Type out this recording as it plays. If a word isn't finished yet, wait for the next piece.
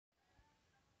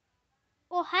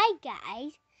Well, hi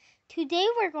guys. Today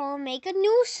we're going to make a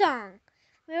new song.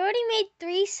 We already made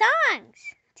 3 songs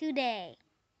today.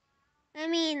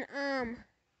 Two.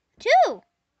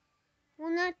 Well,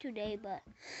 not today, but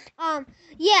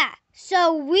yeah.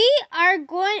 So we are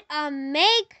going to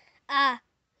make a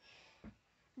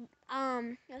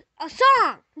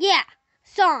song. Yeah,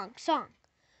 song.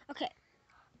 Okay.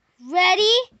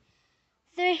 Ready?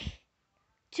 3,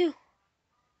 2,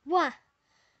 1.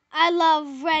 I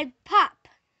love red pop.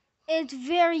 It's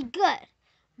very good.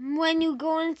 When you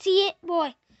go and see it,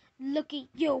 boy, look at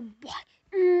you, boy.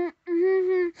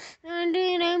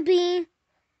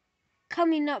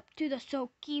 Coming up to the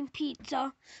soaking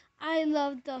pizza. I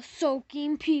love the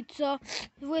soaking pizza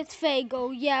with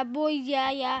Faygo. Yeah, boy,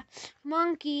 yeah.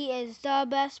 Monkey is the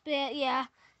best bit, yeah.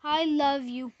 I love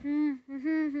you.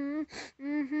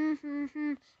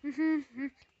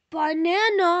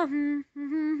 Banana.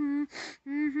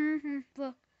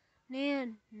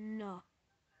 Banana.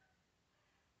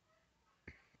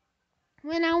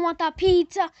 When I want the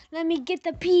pizza, let me get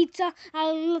the pizza.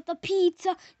 I love the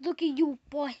pizza. Look at you,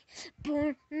 boy.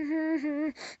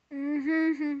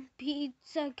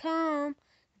 Pizza, calm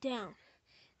down.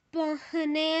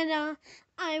 Banana,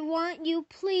 I want you,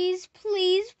 please.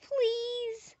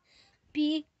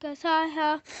 Because I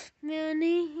have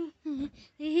many.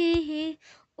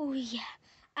 Oh, yeah.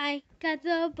 I got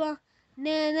the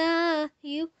banana.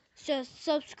 You should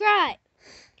subscribe.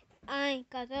 I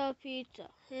got the pizza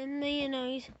and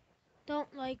mayonnaise.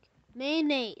 Don't like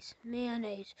mayonnaise.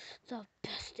 Mayonnaise, the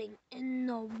best thing in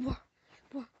the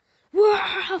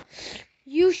world.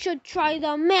 You should try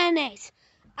the mayonnaise.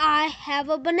 I have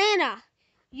a banana.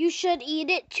 You should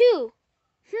eat it too.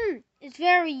 It's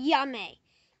very yummy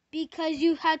because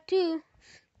you had to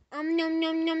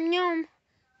yum.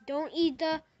 Don't eat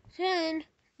the fin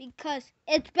because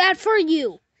it's bad for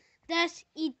you. Let's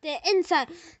eat the inside.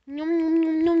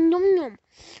 Yum.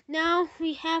 Now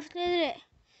we have it.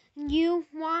 You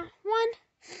want one?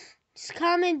 Just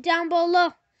comment down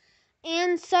below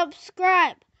and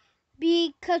subscribe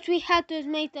because we have to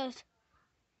make this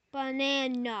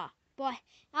banana. Boy,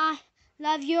 I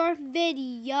love your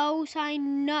videos, I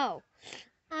know.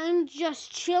 I'm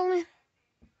just chilling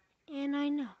and I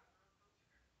know.